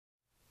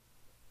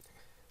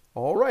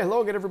All right,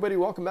 hello again, everybody.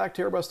 Welcome back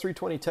to Airbus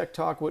 320 Tech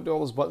Talk. What do all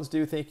those buttons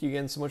do? Thank you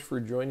again so much for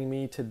joining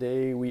me.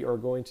 Today we are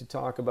going to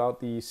talk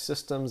about the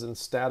systems and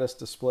status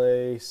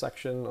display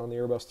section on the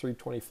Airbus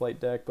 320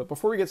 flight deck. But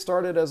before we get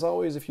started, as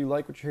always, if you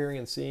like what you're hearing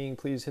and seeing,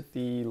 please hit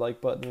the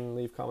like button,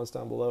 leave comments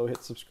down below,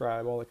 hit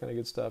subscribe, all that kind of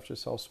good stuff.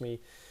 Just helps me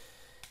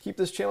keep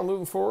this channel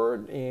moving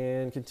forward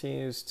and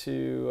continues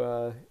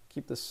to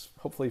keep this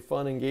hopefully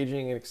fun,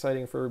 engaging, and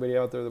exciting for everybody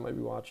out there that might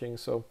be watching.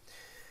 So,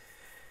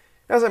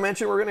 as I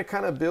mentioned, we're going to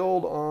kind of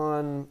build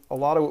on a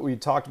lot of what we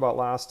talked about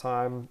last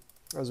time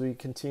as we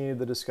continue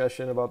the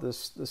discussion about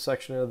this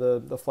section of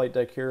the flight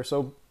deck here.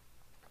 So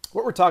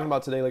what we're talking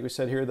about today, like we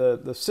said here,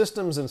 the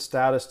systems and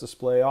status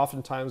display,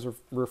 oftentimes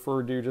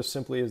referred to just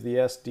simply as the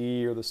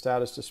SD or the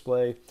status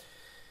display.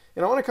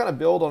 And I want to kind of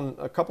build on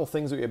a couple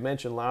things that we had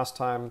mentioned last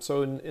time.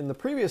 So in the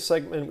previous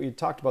segment, we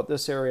talked about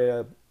this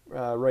area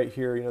right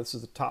here. You know, this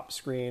is the top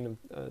screen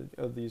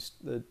of these,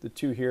 the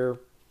two here,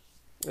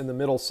 in the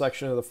middle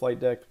section of the flight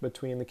deck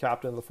between the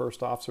captain and the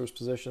first officer's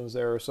positions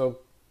there. So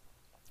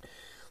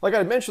like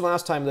I mentioned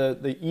last time,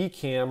 the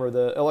ECAM, or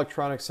the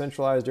electronic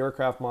centralized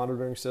aircraft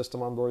monitoring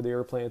system on board the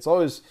airplane, it's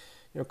always,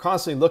 you know,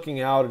 constantly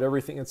looking out at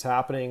everything that's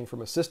happening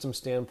from a system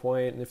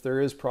standpoint, and if there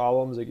is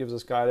problems, it gives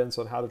us guidance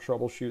on how to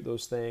troubleshoot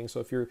those things. So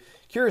if you're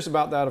curious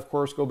about that, of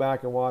course, go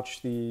back and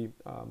watch the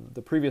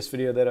previous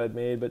video that I'd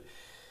made. But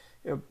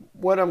you know,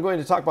 what I'm going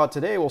to talk about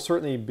today will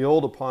certainly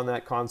build upon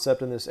that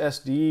concept, and this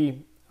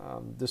SD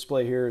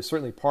display here is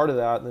certainly part of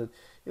that. And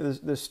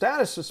the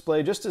status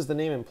display, just as the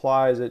name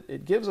implies,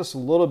 it gives us a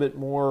little bit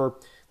more,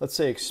 let's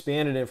say,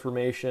 expanded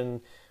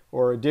information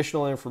or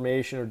additional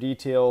information or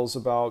details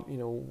about, you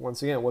know,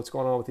 once again, what's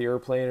going on with the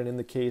airplane. And in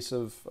the case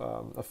of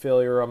a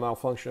failure or a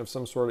malfunction of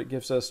some sort, it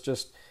gives us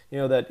just, you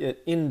know, that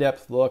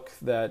in-depth look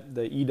that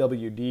the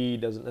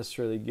EWD doesn't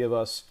necessarily give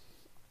us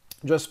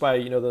just by,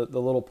 you know,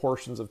 the little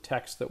portions of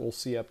text that we'll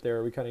see up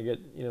there. We kind of get,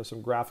 you know,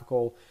 some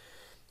graphical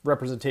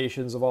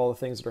representations of all the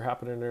things that are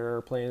happening in an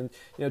airplane.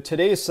 You know,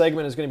 today's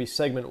segment is going to be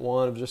segment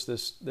one of just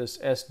this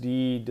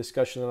SD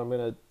discussion that I'm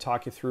going to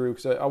talk you through,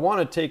 because I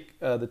want to take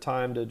the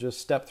time to just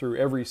step through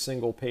every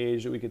single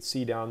page that we could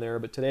see down there.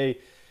 But today,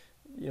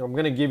 you know, I'm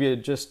going to give you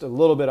just a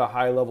little bit of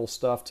high-level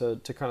stuff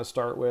to kind of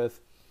start with,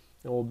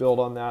 and we'll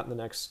build on that in the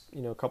next,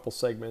 you know, couple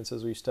segments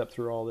as we step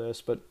through all this.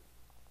 But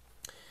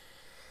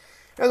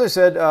as I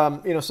said,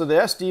 you know, so the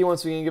SD,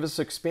 once again, gives us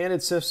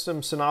expanded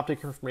system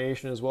synoptic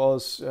information as well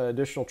as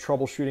additional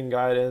troubleshooting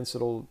guidance.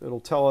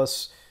 It'll tell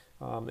us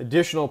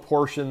additional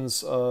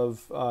portions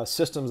of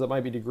systems that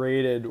might be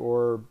degraded,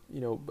 or, you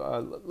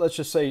know, let's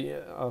just say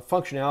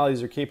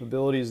functionalities or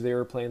capabilities of the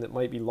airplane that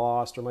might be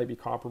lost or might be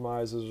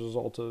compromised as a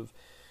result of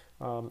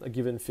a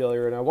given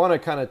failure. And I want to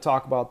kind of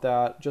talk about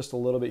that just a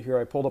little bit here.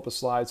 I pulled up a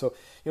slide. So,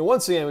 you know,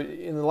 once again,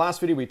 in the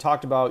last video, we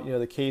talked about, you know,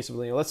 the case of,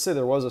 you know, let's say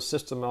there was a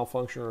system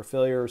malfunction or a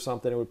failure or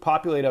something. It would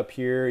populate up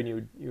here, and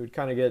you would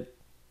kind of get,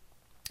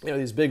 you know,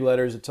 these big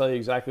letters that tell you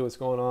exactly what's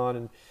going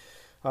on.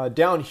 And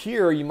down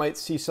here, you might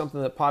see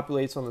something that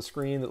populates on the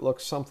screen that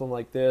looks something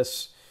like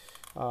this.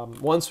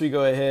 Once we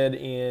go ahead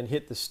and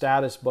hit the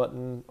status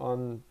button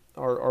on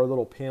our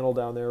little panel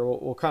down there,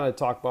 we'll kind of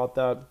talk about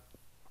that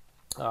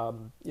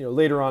you know,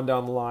 later on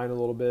down the line a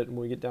little bit, and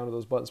when we get down to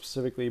those buttons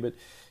specifically. But,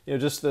 you know,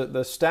 just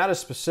the status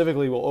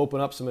specifically will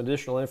open up some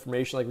additional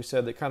information, like we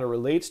said, that kind of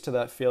relates to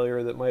that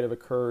failure that might have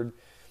occurred,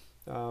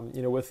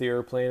 you know, with the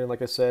airplane. And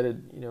like I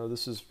said, you know,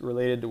 this is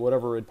related to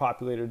whatever had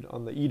populated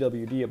on the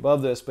EWD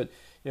above this. But,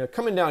 you know,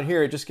 coming down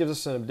here, it just gives us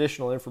some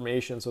additional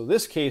information. So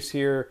this case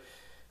here,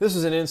 this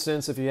is an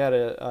instance if you had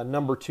a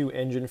number 2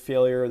 engine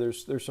failure.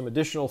 There's some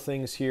additional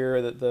things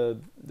here that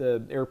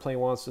the airplane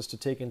wants us to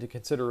take into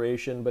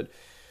consideration. But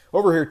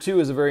over here too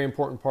is a very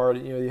important part.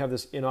 You know, you have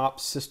this in-op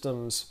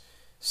systems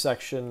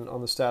section on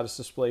the status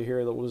display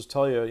here that will just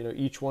tell you, you know,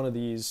 each one of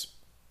these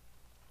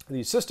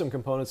system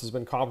components has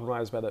been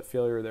compromised by that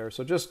failure there.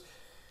 So just,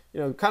 you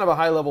know, kind of a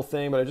high-level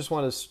thing, but I just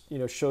want to, you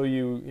know, show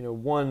you, you know,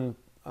 one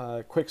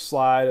quick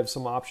slide of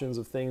some options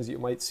of things that you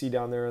might see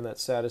down there in that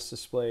status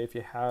display if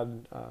you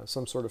had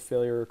some sort of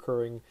failure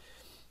occurring,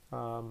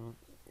 you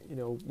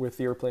know, with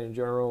the airplane in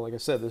general. Like I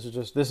said,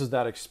 this is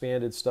that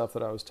expanded stuff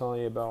that I was telling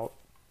you about.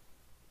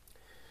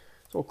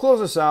 So we'll close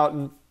this out,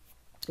 and,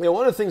 you know,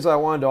 one of the things I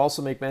wanted to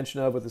also make mention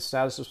of with the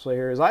status display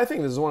here is I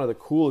think this is one of the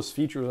coolest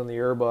features on the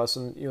Airbus.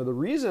 And, you know, the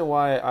reason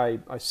why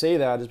I say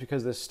that is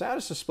because the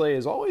status display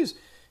is always,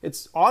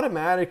 it's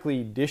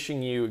automatically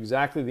dishing you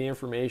exactly the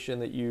information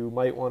that you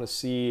might want to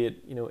see at,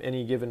 you know,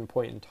 any given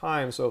point in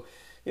time. So,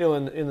 you know,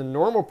 in the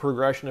normal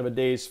progression of a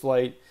day's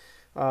flight,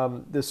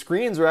 the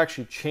screens are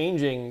actually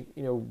changing,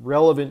 you know,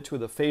 relevant to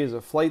the phase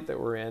of flight that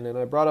we're in. And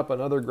I brought up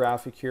another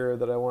graphic here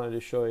that I wanted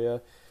to show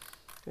you.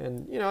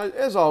 And, you know,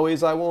 as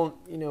always, I won't,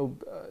 you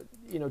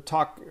know,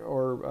 talk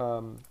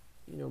or,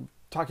 you know,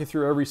 talk you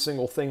through every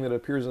single thing that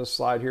appears in the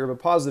slide here, but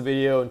pause the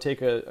video and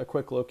take a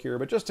quick look here.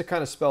 But just to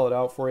kind of spell it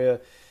out for you,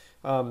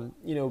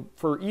 you know,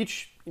 for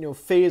each, you know,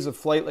 phase of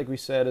flight, like we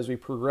said, as we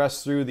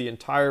progress through the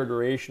entire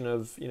duration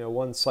of, you know,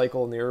 one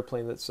cycle in the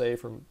airplane, let's say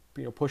from,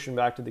 you know, pushing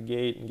back to the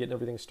gate and getting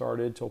everything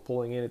started till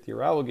pulling in at the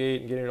arrival gate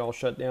and getting it all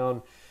shut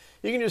down,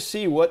 you can just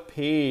see what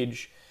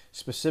page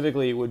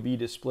specifically would be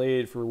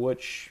displayed for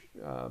which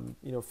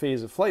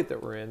phase of flight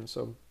that we're in.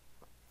 So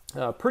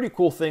pretty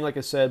cool thing, like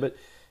I said. But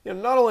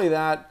not only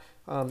that,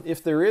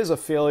 if there is a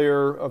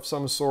failure of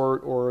some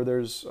sort, or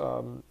there's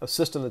a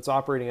system that's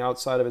operating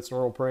outside of its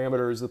normal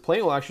parameters, the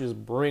plane will actually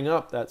just bring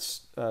up that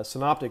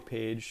synoptic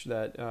page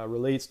that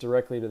relates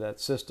directly to that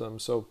system.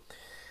 So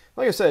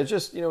like I said, it's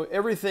just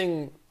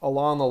everything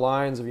along the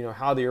lines of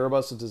how the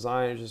Airbus is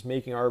designed is just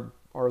making our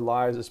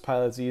lives as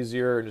pilots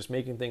easier, and just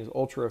making things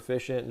ultra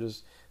efficient. And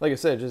just like I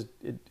said,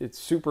 it's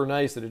super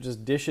nice that it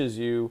just dishes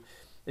you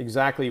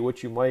exactly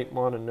what you might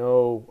want to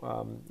know,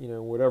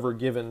 whatever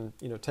given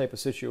type of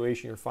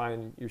situation you're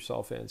finding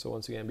yourself in. So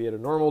once again, be it a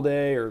normal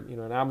day or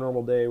an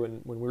abnormal day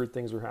when weird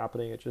things are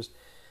happening,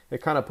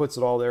 it kind of puts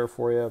it all there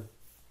for you,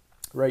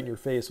 right in your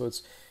face. So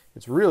it's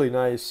really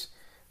nice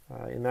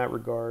in that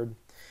regard.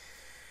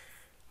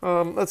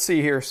 Let's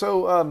see here.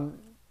 So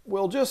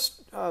we'll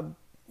just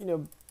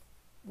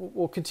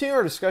we'll continue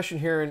our discussion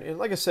here, and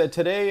like I said,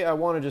 today I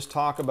want to just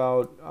talk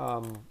about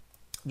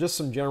just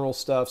some general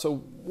stuff. So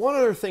one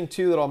other thing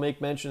too that I'll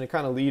make mention to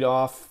kind of lead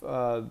off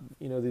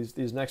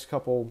these next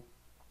couple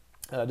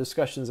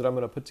discussions that I'm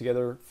going to put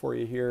together for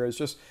you here is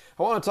just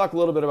I want to talk a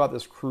little bit about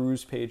this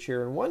cruise page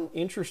here. And one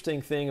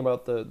interesting thing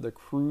about the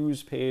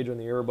cruise page on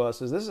the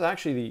Airbus is this is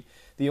actually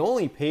the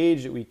only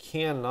page that we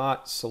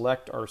cannot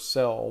select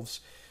ourselves.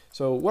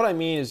 So what I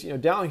mean is,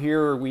 down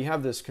here we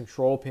have this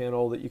control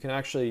panel that you can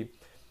isolate,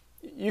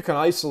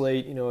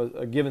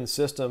 a given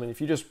system, and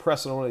if you just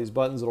press on one of these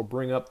buttons, it'll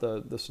bring up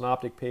the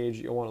synoptic page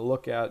that you'll want to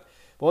look at.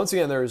 But once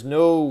again, there is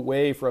no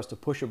way for us to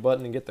push a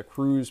button and get the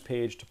cruise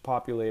page to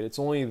populate. It's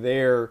only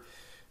there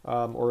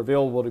or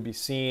available to be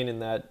seen in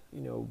that,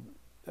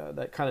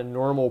 that kind of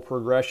normal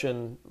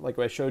progression, like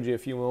I showed you a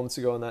few moments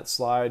ago in that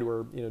slide,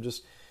 where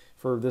just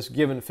for this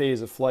given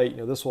phase of flight,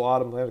 this will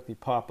automatically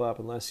pop up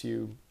unless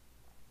you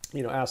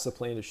ask the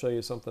plane to show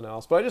you something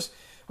else. But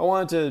I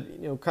wanted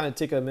to, kind of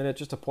take a minute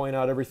just to point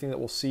out everything that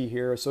we'll see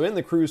here. So in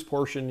the cruise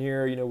portion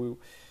here,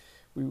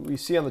 we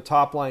see on the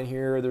top line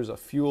here, there's a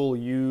fuel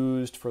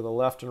used for the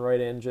left and right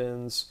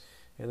engines.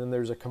 And then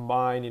there's a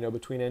combined,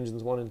 between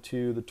engines 1 and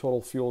 2, the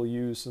total fuel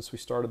used since we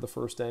started the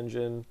first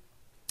engine.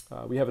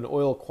 We have an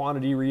oil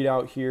quantity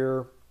readout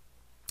here.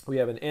 We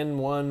have an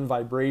N1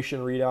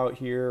 vibration readout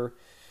here.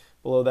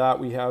 Below that,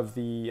 we have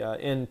the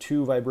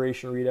N2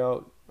 vibration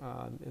readout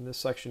in this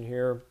section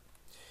here.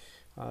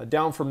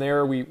 Down from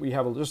there, we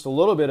have just a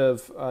little bit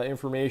of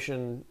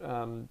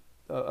information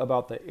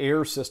about the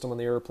air system on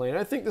the airplane.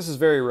 I think this is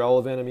very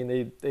relevant. I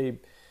mean,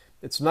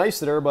 it's nice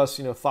that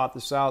Airbus, thought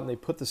this out, and they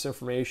put this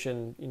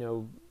information,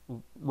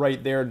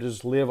 right there to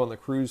just live on the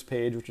cruise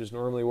page, which is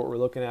normally what we're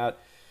looking at.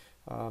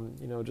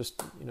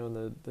 Just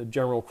in the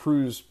general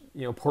cruise,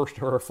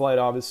 portion of our flight.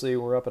 Obviously,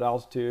 we're up at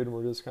altitude and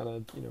we're just kind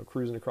of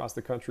cruising across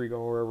the country,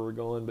 going wherever we're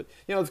going. But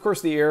of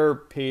course, the air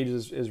page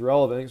is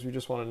relevant because we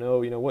just want to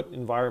know what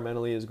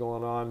environmentally is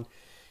going on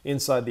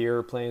inside the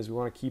airplanes. We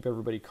want to keep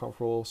everybody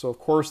comfortable. So of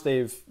course,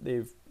 they've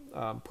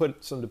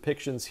put some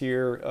depictions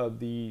here of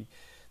the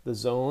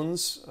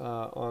zones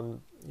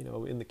on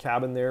in the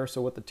cabin there.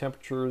 So what the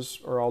temperatures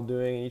are all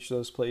doing in each of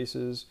those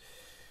places.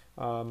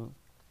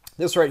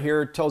 This right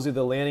here tells you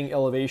the landing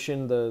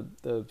elevation.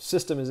 The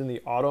system is in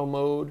the auto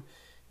mode,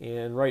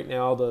 and right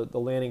now the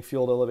landing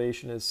field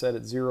elevation is set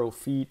at 0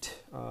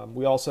 feet.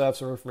 We also have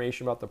some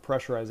information about the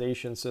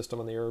pressurization system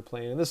on the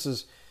airplane, and this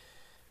is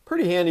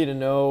pretty handy to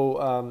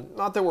know.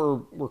 Not that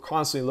we're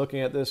constantly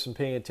looking at this and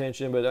paying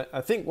attention, but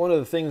I think one of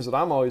the things that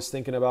I'm always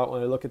thinking about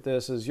when I look at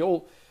this is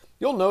you'll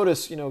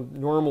notice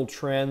normal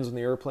trends in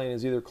the airplane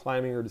is either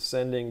climbing or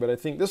descending, but I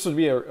think this would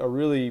be a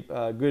really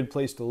good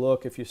place to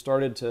look if you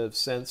started to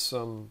sense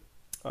some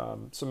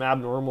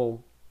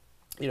abnormal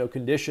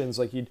conditions,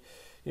 like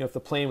if the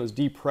plane was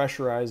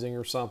depressurizing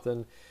or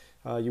something,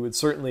 you would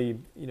certainly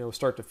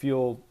start to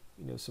feel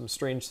some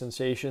strange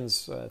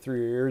sensations through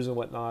your ears and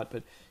whatnot.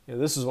 But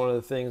this is one of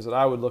the things that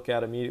I would look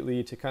at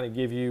immediately to kind of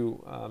give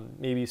you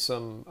maybe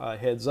some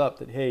heads up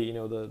that, hey,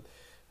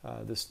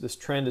 this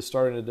trend is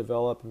starting to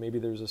develop, and maybe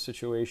there's a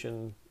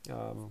situation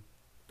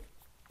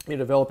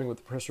developing with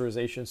the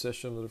pressurization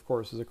system that, of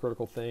course, is a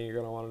critical thing you're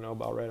going to want to know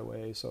about right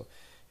away. So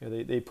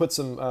they put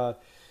some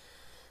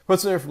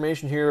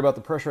information here about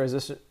the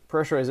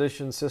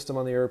pressurization system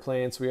on the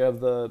airplane. So we have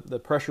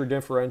the pressure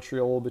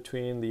differential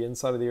between the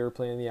inside of the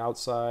airplane and the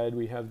outside.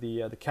 We have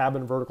the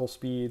cabin vertical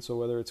speed, so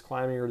whether it's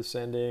climbing or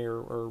descending,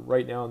 or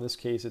right now in this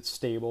case it's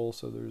stable,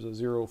 so there's a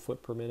 0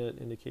 foot per minute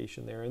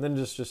indication there. And then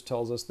just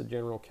tells us the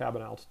general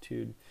cabin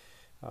altitude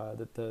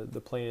that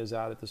the plane is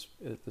at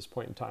this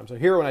point in time. So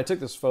here, when I took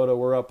this photo,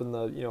 we're up in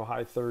the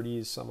high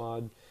 30s, some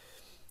odd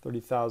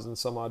 30,000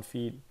 some odd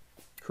feet,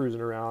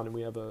 cruising around, and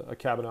we have a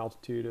cabin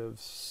altitude of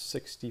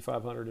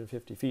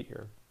 6,550 feet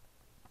here.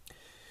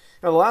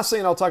 Now, the last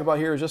thing I'll talk about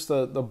here is just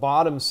the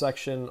bottom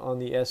section on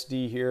the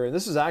SD here. And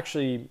this is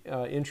actually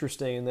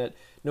interesting in that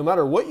no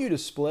matter what you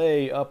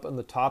display up in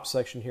the top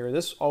section here,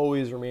 this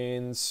always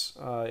remains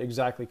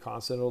exactly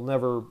constant. It'll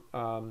never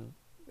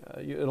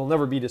it'll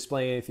never be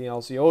displaying anything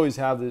else. You always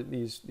have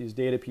these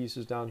data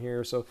pieces down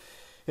here. So,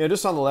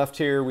 just on the left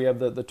here, we have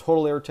the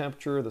total air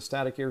temperature, the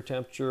static air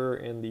temperature,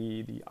 and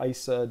the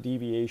ISA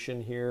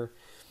deviation here.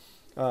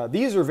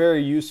 These are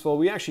very useful.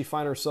 We actually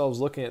find ourselves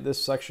looking at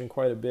this section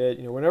quite a bit.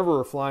 Whenever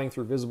we're flying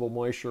through visible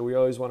moisture, we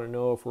always want to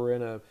know if we're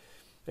in an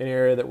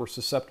area that we're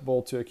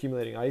susceptible to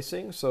accumulating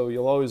icing. So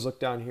you'll always look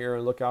down here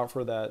and look out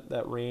for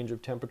that range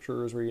of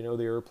temperatures where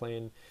the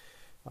airplane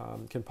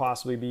can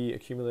possibly be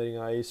accumulating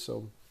ice.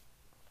 So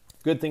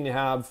good thing to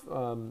have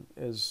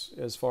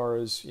as far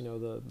as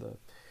the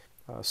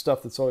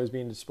stuff that's always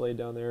being displayed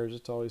down there.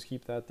 Just always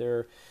keep that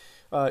there.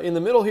 In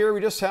the middle here, we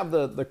just have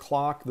the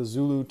clock, the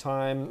Zulu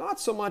time. Not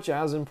so much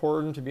as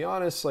important, to be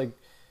honest. Like,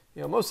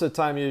 most of the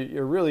time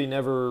you're really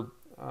never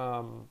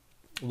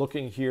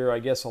looking here, I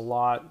guess, a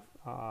lot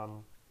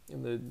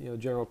in the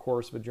general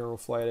course of a general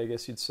flight, I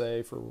guess you'd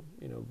say. For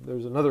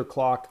there's another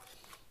clock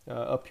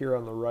up here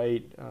on the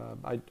right.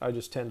 I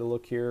just tend to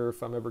look here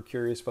if I'm ever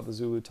curious about the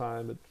Zulu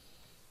time, but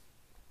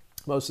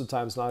most of the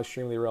time it's not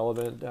extremely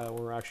relevant when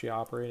we're actually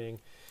operating.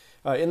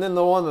 And then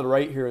the one on the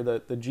right here,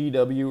 the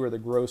GW, or the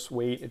gross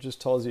weight, it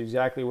just tells you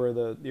exactly where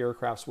the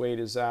aircraft's weight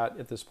is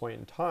at this point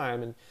in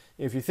time. And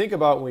if you think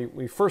about when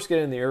we first get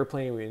in the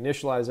airplane, we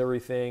initialize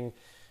everything,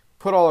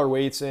 put all our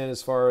weights in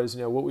as far as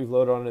what we've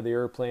loaded onto the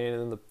airplane,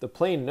 and then the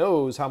plane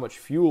knows how much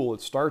fuel it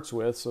starts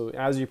with. So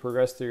as you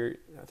progress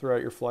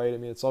throughout your flight,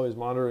 it's always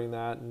monitoring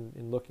that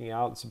and looking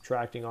out and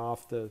subtracting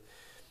off the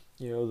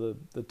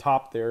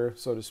top there,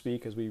 so to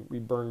speak, as we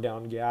burn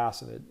down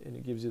gas, and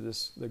it gives you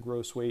the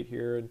gross weight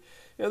here. And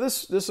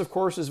this of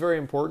course is very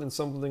important and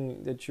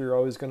something that you're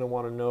always going to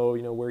want to know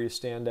where you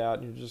stand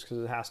at, just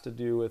because it has to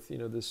do with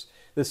this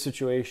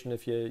situation.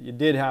 If you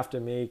did have to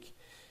make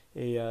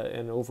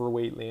an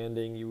overweight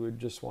landing, you would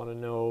just want to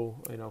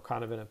know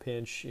kind of in a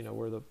pinch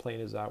where the plane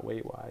is at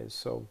weight wise.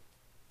 So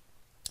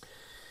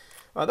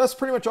that's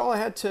pretty much all I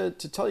had to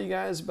tell you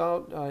guys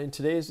about in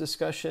today's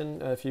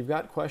discussion. If you've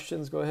got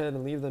questions, go ahead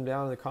and leave them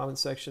down in the comment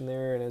section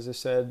there. And as I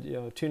said,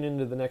 tune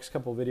into the next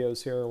couple of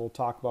videos here, and we'll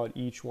talk about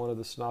each one of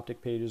the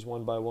synoptic pages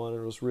one by one,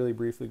 and we'll just really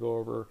briefly go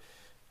over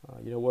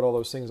what all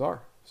those things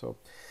are. So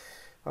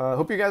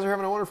hope you guys are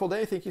having a wonderful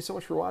day. Thank you so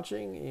much for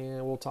watching,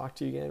 and we'll talk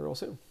to you again real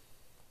soon.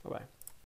 Bye-bye.